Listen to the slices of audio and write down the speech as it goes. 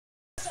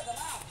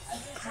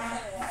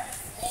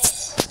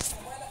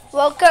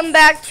Welcome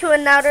back to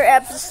another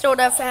episode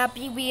of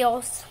Happy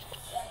Wheels.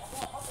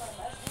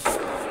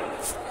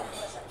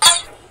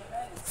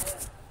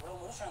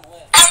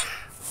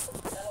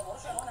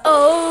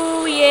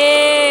 Oh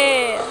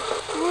yeah!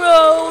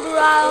 Road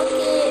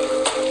rocket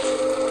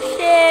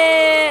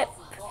ship.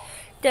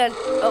 Done.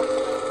 Oh,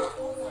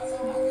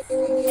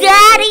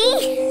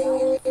 Daddy!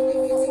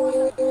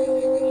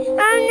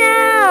 Oh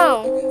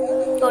no!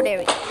 Oh, there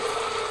we go.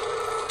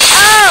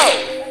 Oh!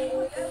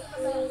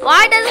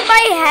 Why does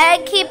my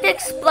head keep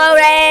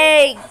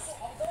exploding?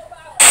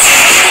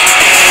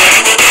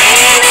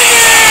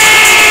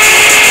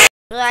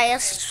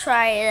 Let's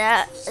try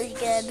that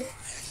again.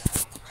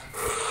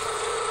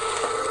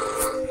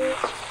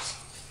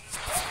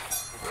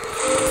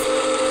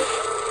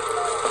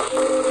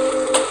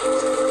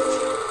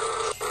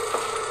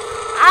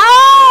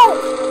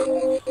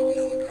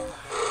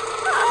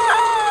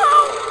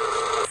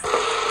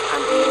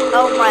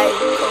 Oh my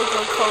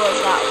Coca-Cola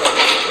got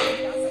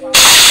wasted.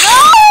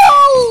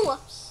 No!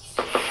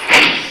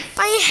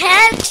 My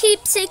head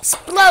keeps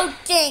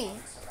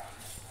exploding.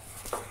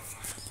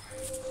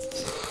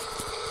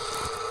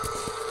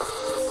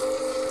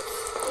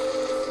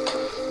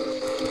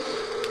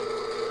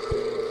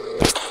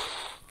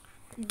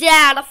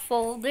 Data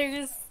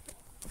folders.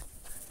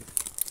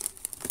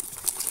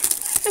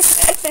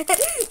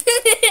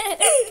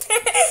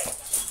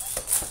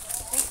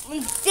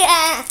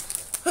 Dad.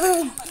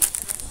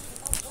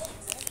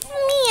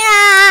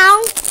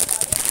 Meow.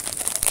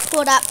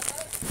 Hold up.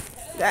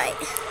 Right.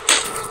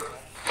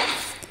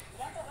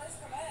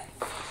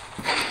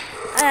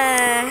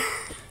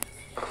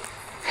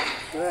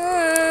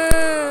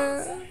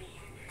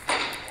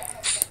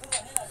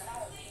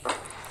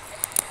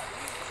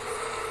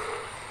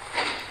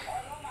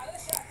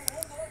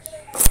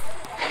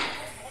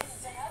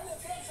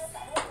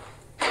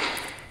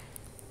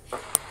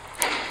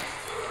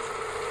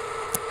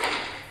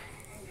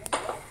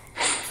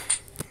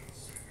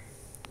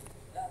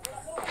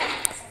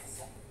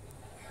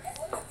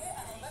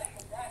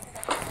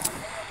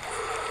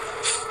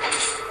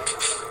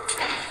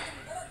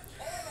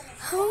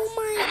 Oh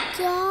my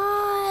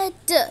God!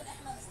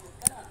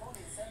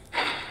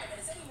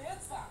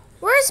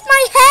 Where's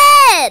my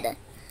head?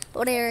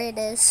 Oh, there it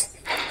is.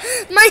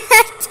 My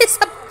head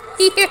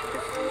disappeared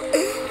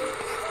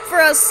for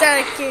a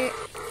second.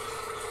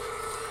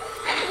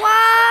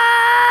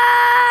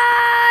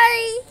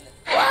 Why?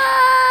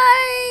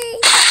 Why?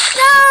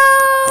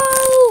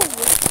 No!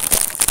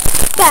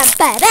 Bam,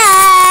 bam,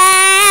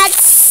 bam.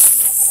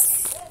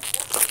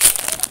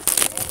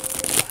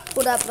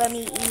 Hold up, let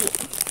me eat.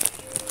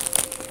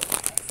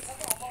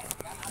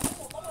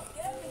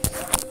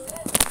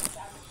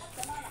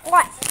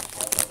 What?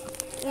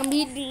 I'm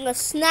eating a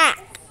snack.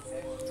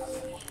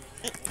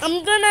 I'm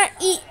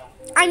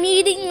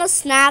eating a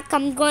snack.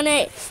 I'm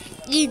gonna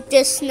eat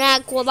this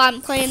snack while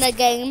I'm playing a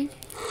game.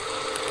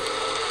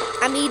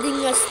 I'm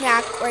eating a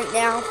snack right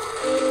now.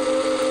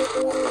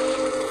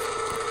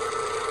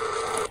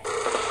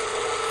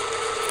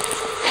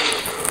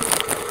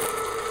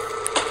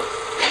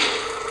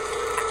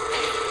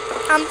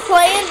 I'm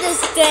playing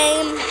this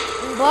game,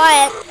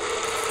 but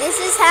this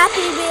is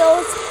Happy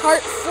Wheels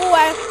Part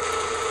 4.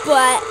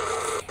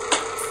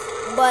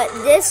 But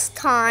this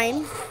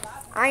time,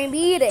 I'm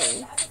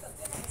eating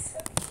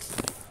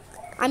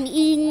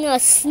a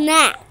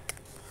snack.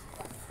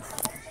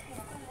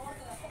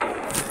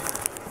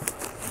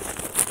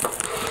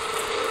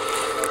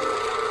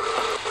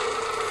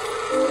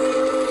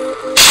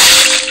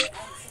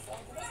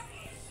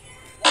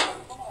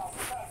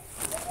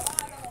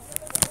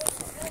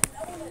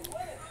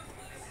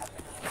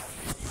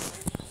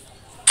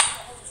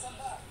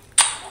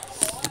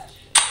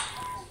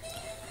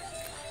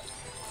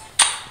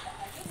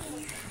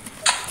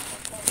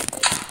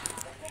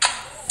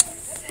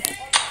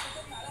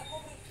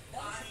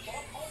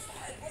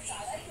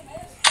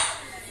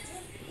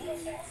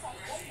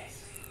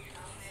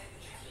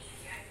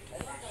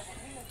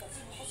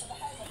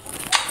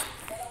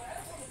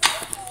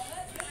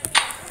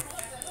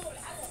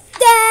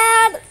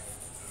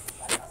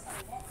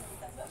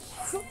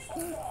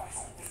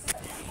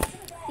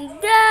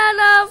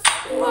 Data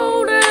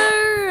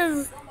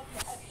folders.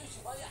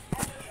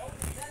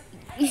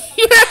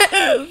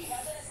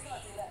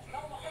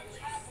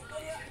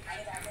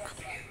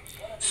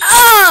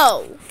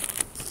 Oh.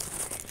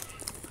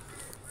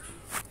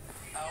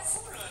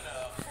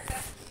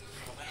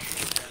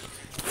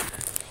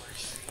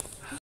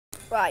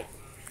 Right.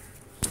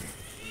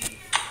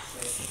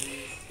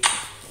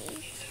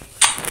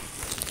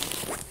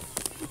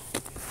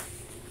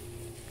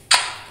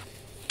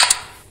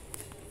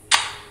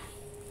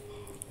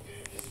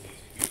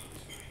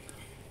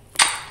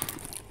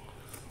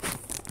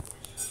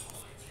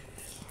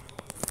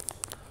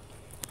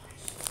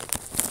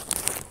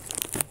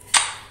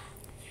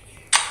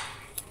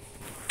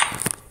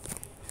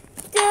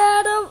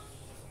 Data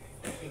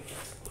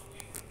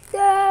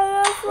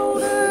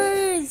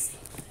folders.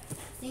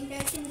 Think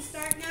I can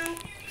start now?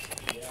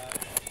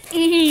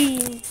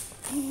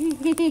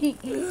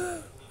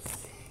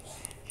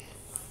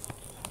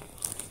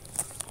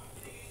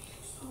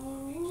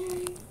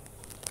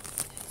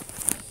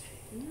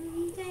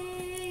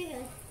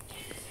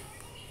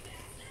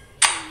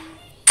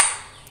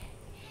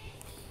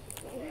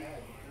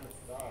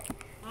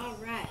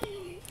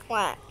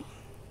 What?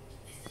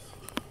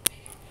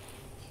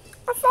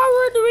 I thought we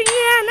were doing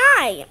it at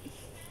night.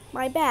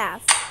 My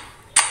bath.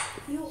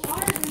 You are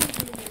going to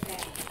do your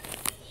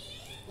bath.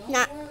 Don't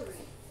Not. worry.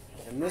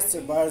 And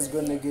Mr. Butters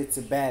gonna get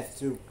to bath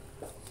too.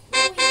 He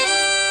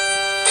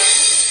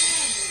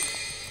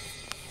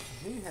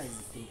has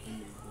a poop in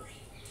his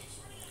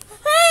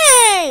butt.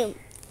 Hey!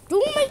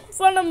 Don't make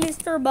fun of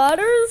Mr.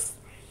 Butters.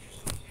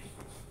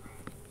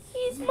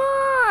 He's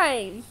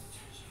mine.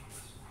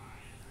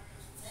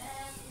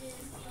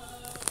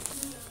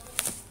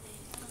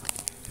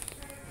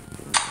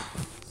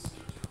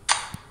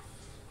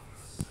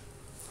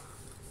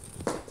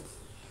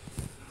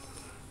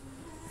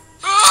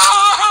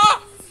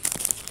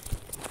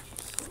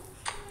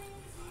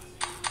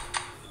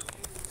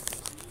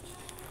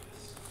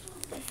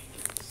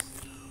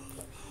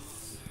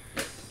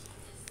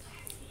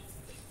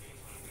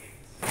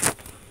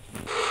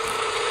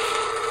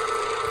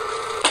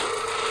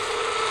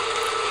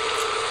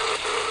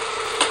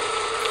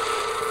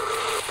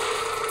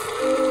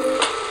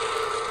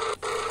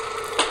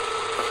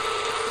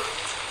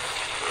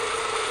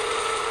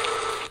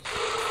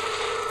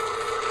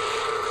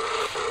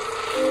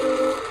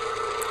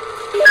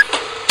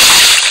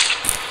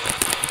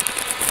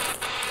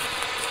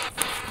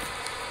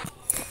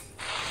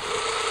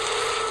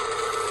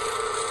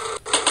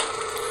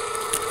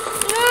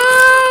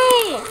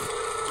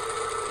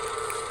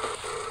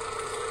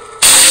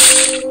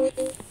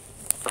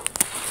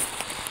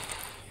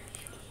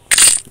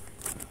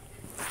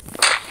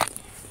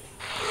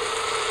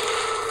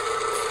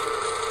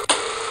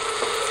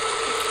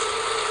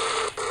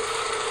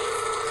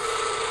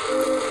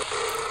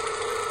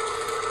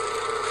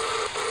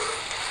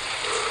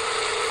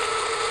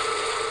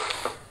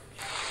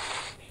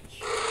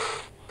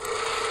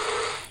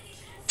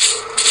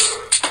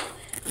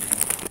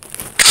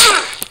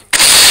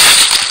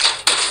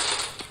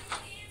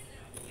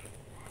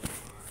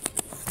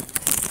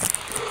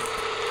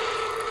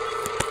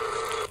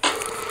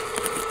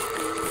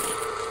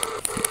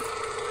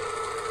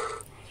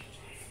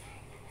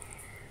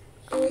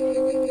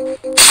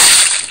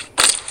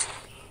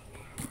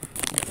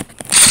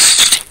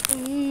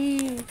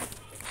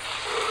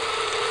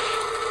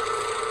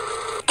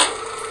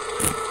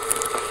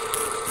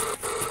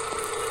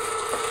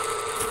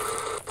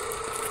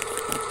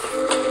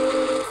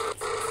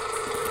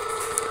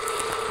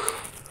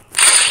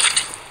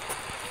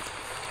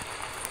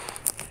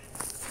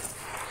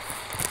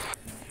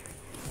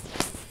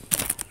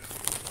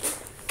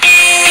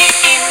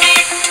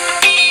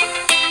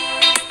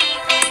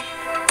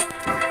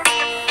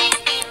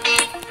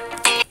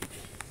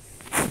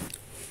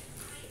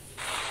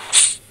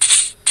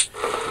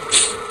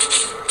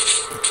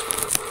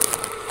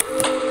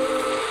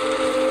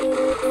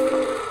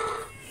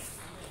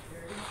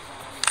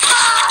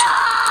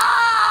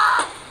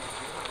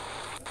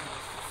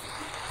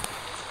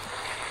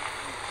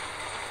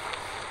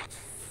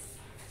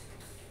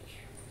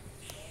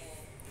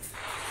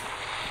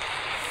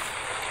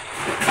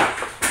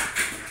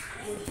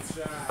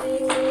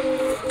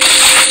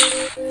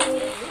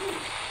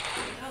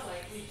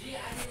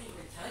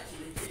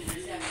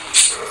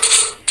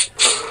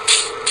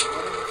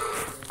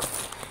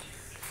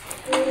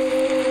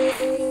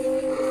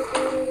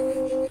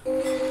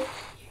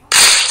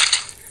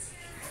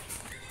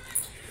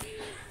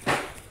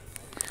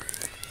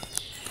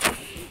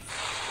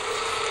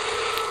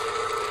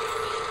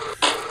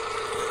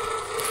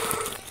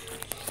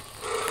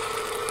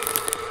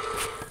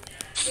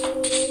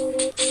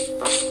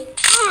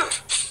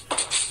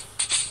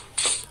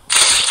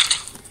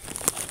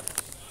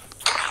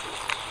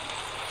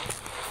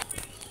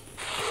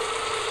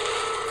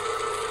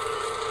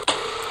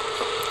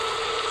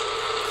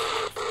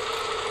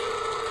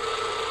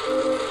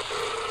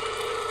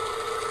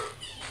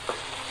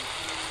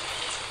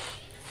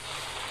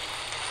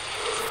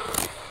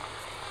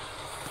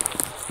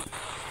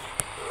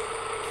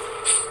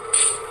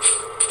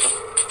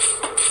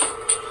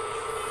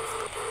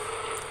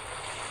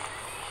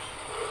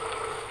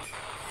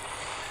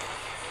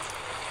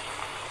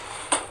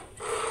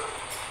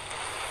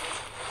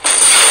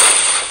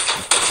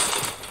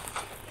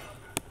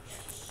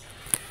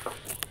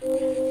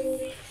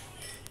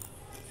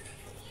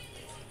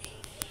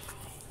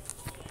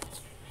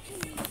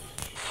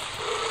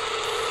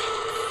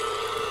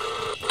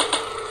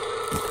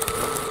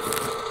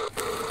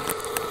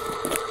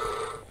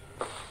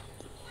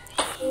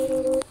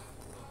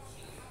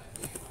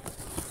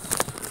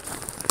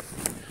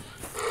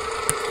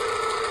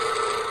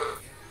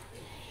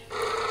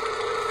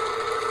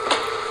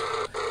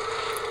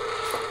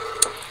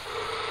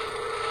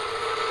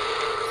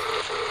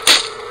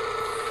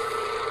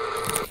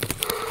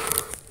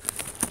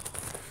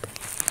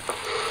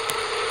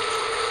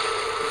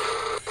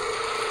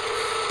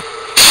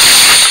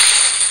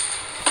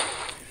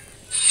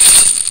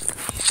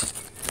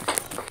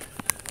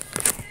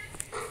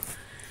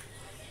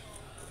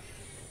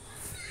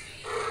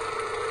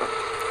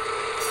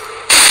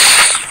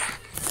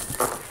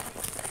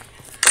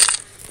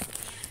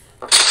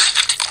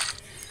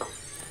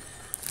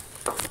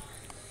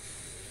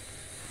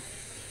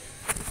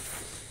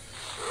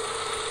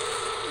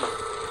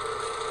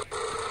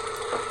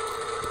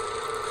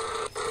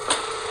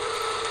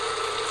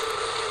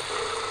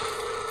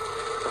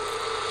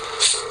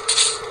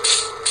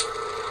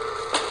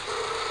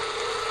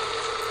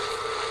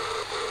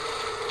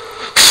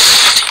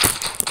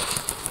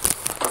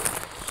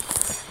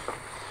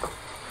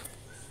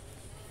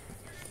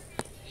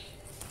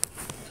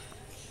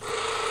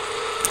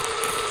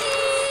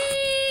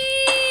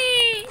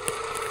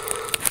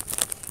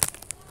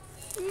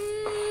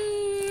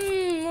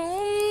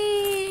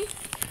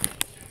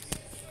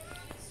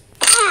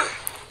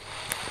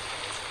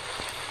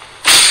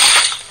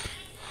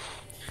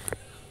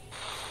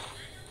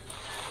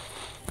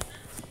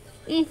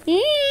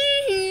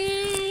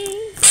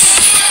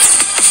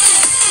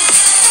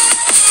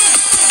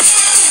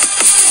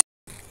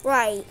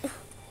 Right.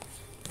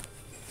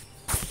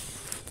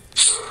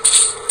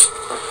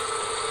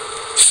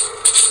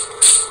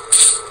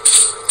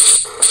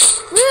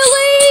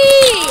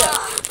 Really?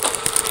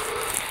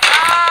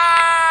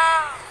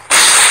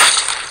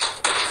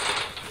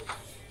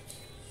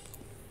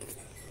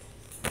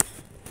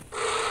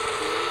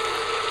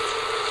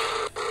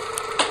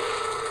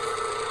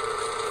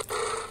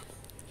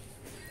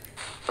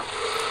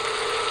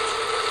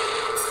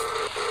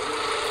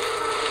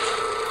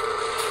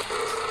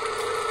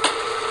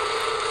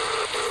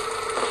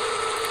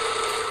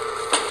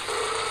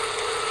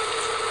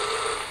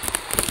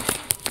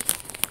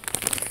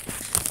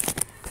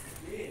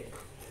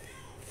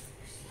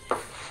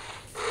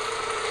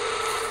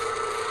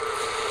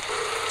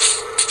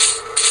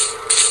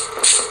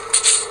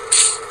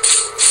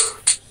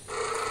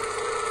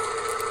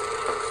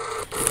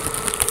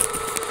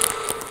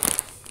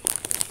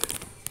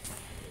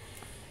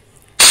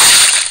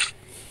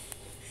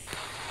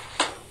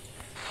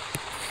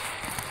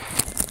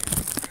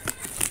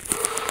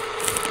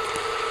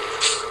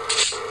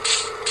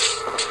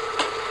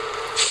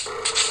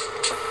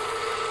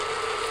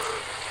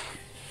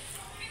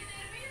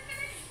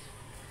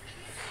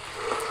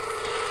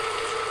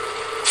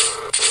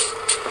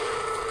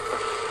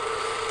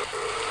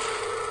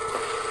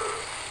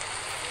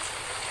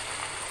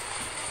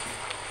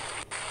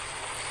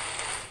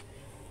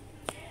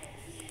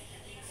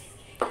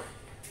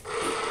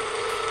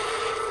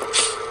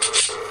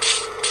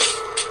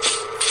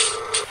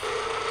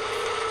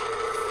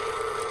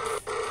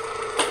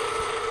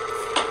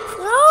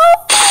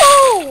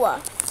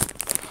 No!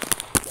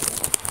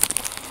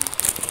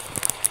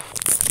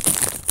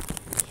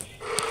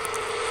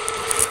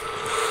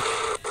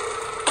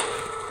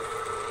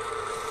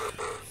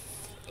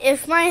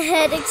 If my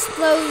head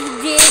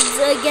explodes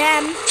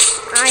again,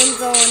 I'm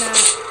going up.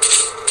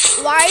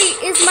 Why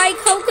is my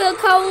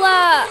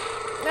Coca-Cola?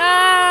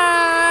 Ah!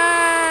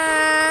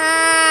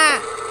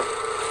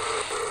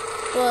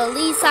 Well, at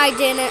least I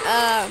didn't,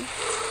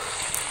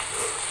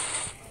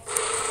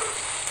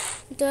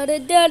 da da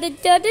da da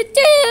da da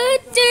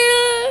da.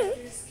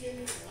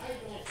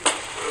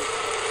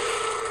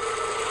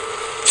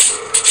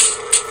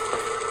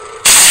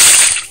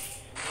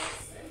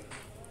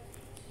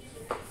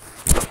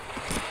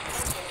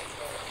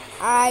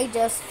 I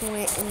just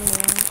went in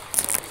there.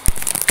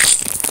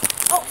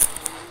 Oh!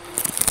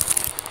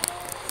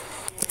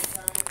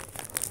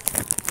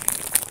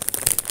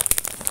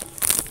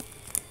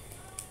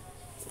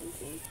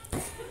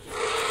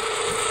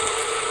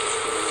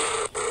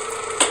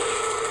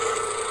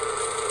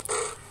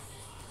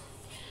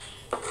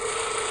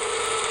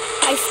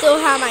 I still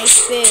have my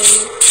food,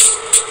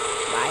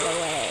 by the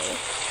way.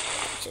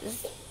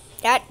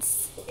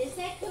 That's Is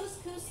that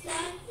couscous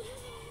done?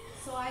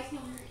 So I can...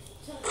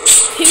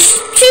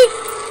 Toot.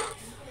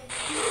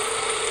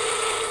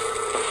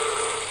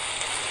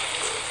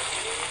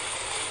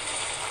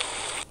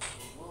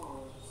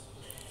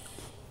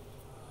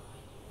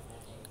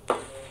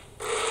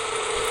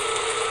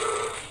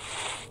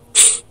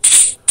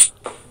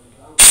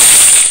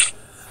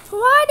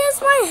 Why does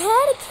my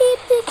head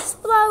keep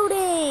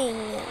exploding?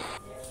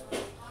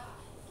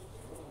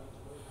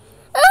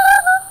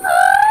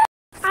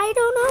 I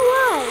don't know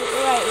why.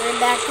 Right, we're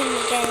back in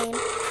the game.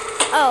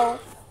 Oh.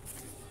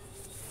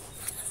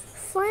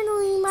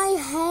 Finally, my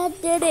head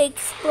did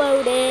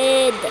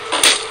exploded.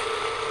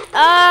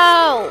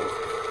 Oh,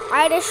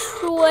 I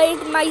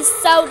destroyed my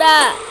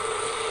soda.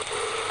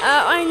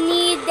 Oh, I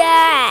need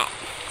that.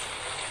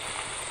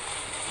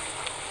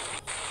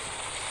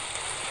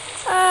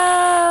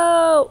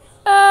 Oh,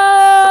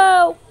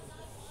 oh.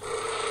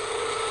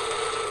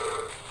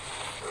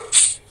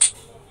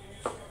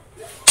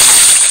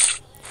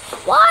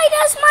 Why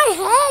does my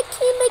head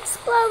keep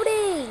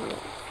exploding?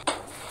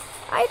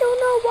 I don't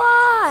know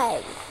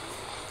why.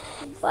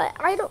 But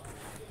I don't.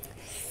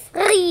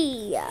 I'm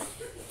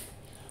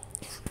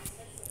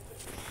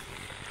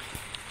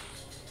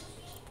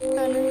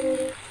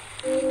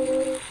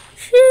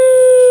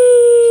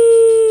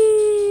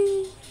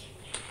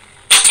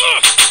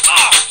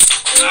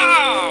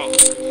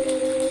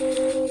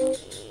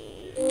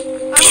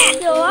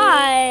still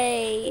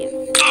alive.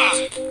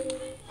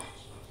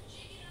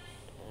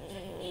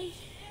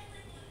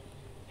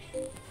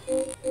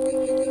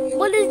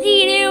 What is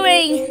he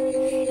doing?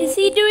 Is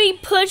he doing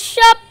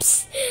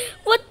push-ups?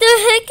 What the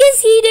heck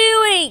is he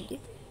doing?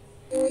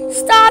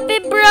 Stop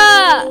it,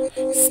 bruh!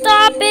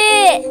 Stop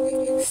it!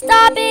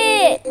 Stop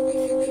it!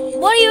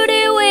 What are you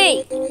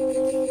doing?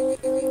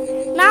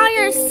 Now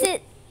you're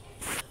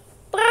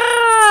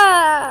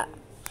bruh!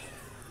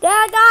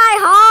 That guy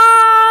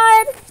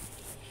hard!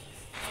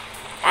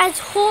 I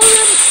told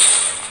him.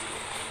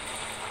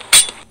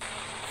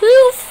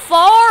 Who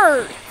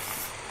farts?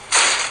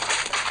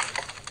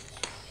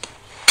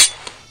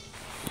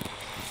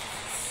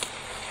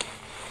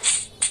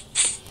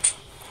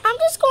 I'm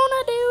just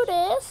gonna do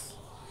this.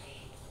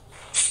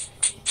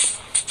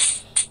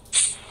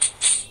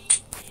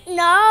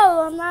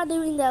 No, I'm not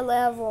doing that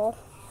level.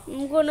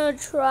 I'm gonna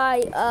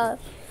try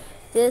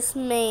this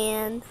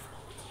man.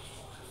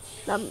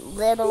 The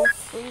little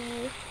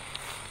free.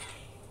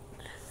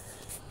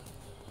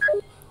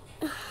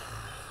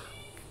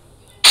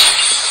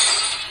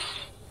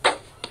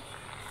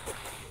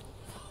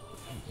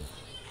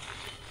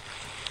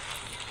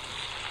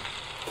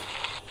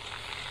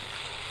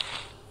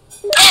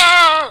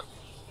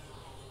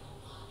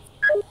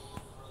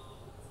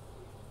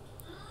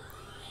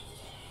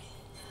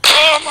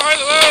 Oh, my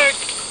leg!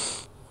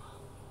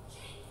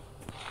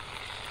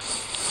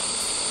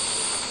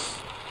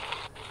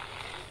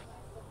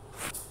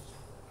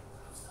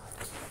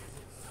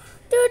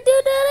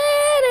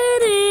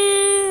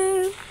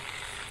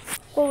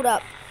 Hold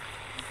up.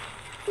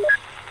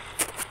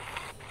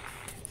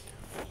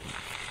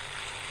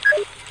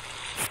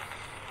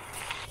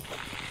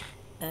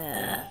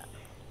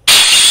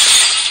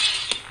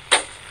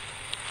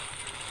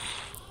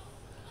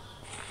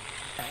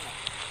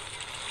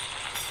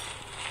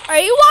 Are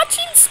you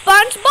watching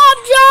SpongeBob,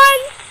 John?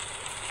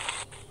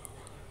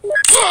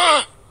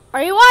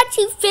 Are you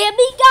watching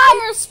Family Guy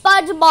or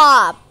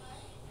SpongeBob?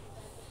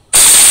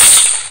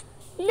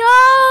 No,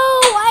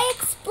 I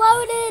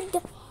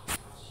exploded.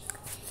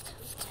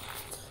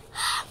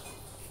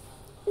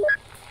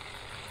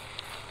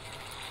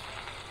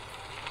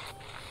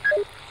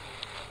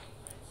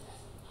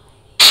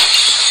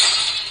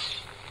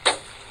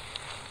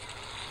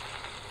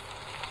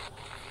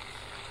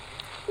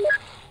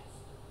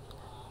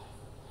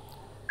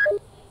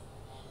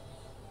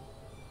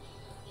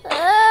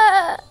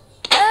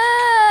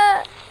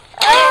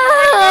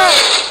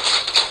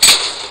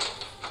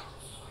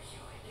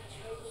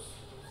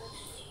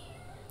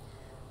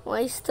 Well,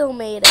 I still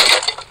made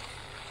it.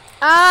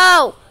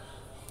 Oh!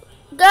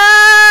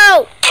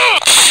 Go!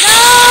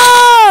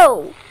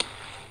 No!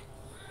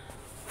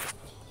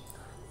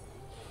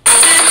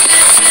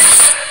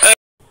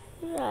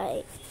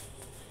 Right.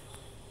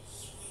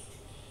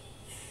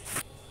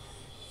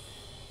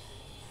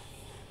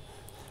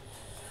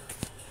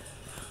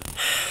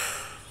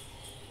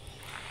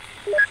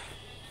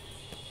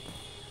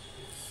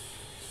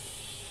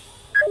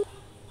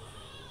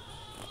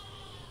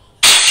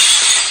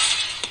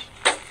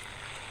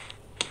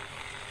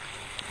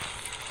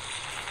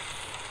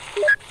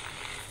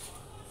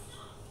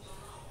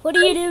 What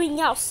are you doing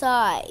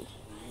outside?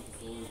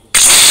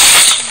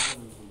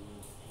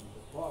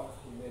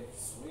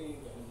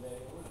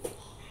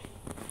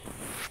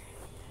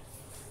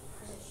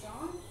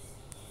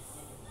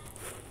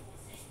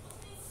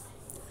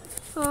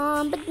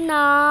 But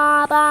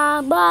nah,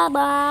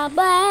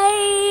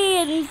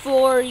 waiting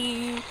for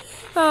you.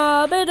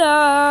 But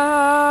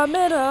I'm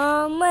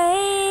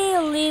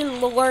lately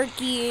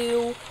lurk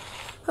you.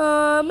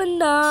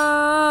 And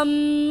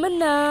I'm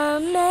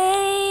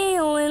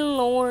nailing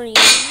Lori.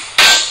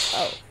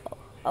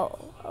 Oh,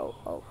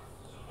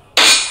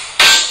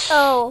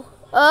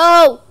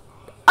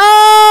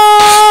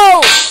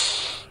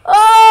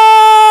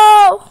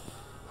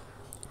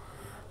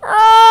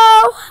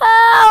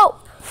 help!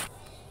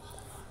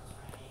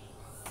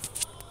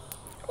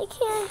 I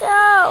can't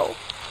go.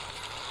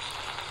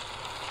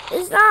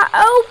 It's not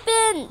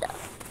opened.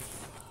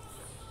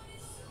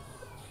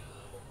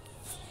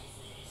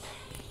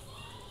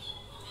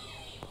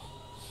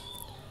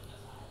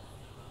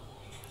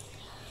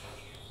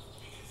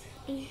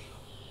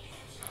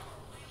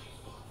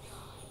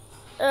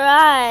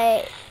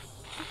 Right.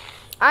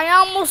 I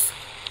almost...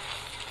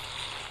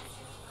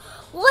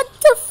 What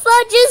the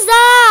fudge is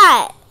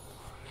that?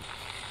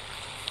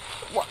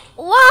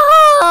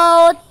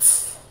 What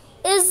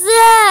is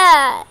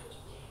that?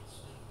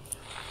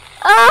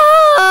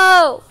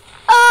 Oh!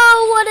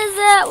 Oh, what is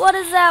that? What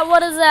is that?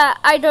 What is that?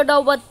 I don't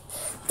know what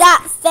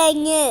that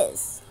thing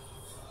is.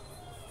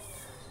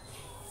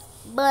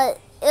 But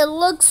it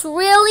looks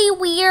really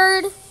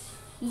weird.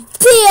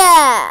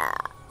 Yeah!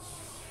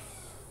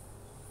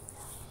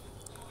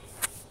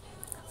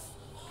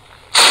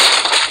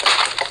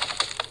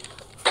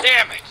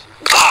 Damn it!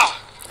 Ah!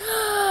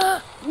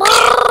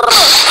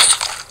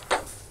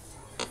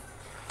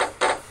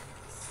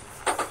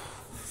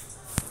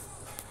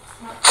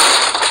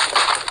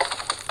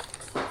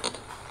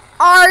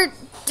 Our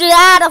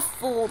data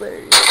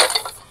folders.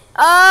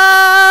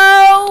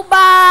 Oh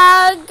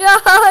my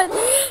god.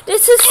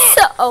 This is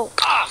so... Oh.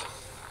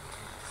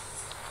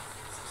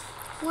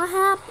 What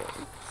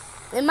happened?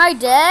 Am I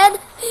dead?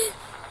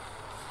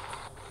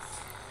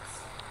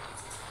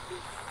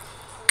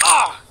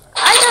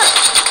 I don't...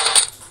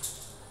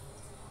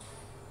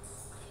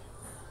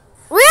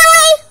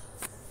 Really?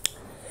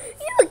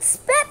 You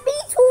expect me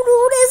to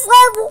do this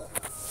level?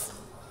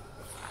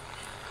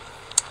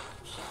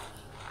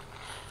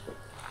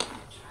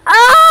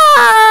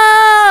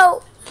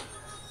 Oh!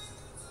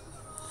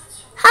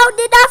 How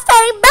did that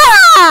thing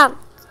bounce?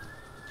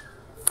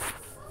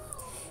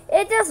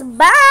 It just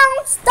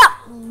bounced up,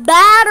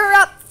 batter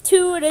up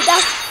to the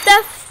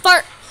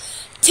first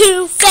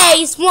to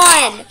phase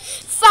 1.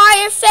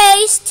 Fire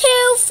phase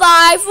 2,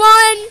 5,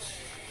 1.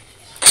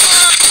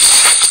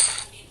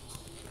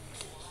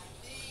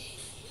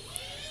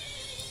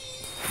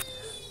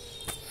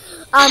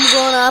 I'm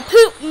gonna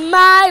poop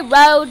my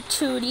road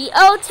to the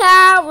old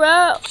town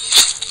road.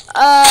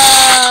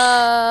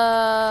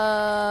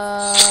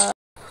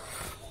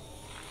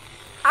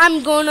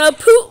 I'm gonna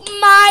poop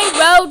my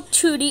road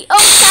to the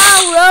old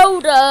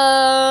town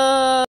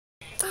road.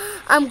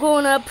 I'm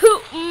gonna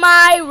poop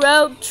my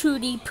road to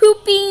the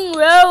pooping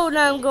road.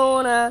 I'm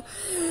gonna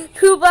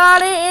poop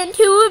on it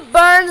until it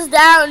burns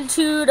down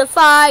to the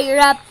fire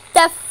up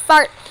the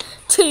fart.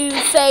 2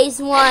 phase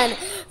 1,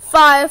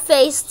 fire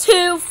phase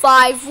 2,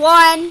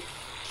 5-1.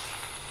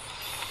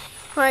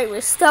 Alright,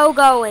 we're still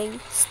going.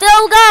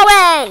 Still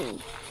going!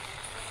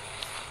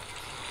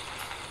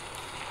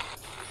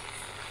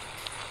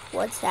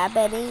 What's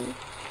happening?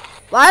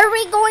 Why are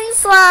we going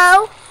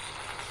slow?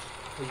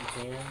 You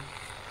can.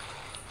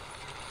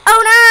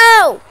 Oh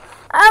no!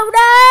 Oh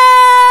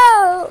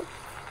no!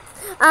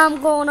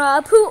 I'm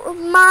gonna poop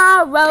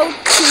my road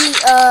to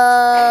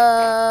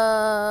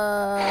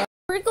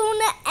We're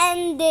gonna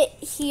end it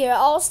here.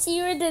 I'll see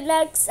you in the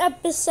next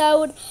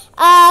episode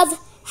of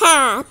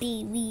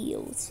Happy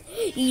Wheels.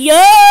 Yo!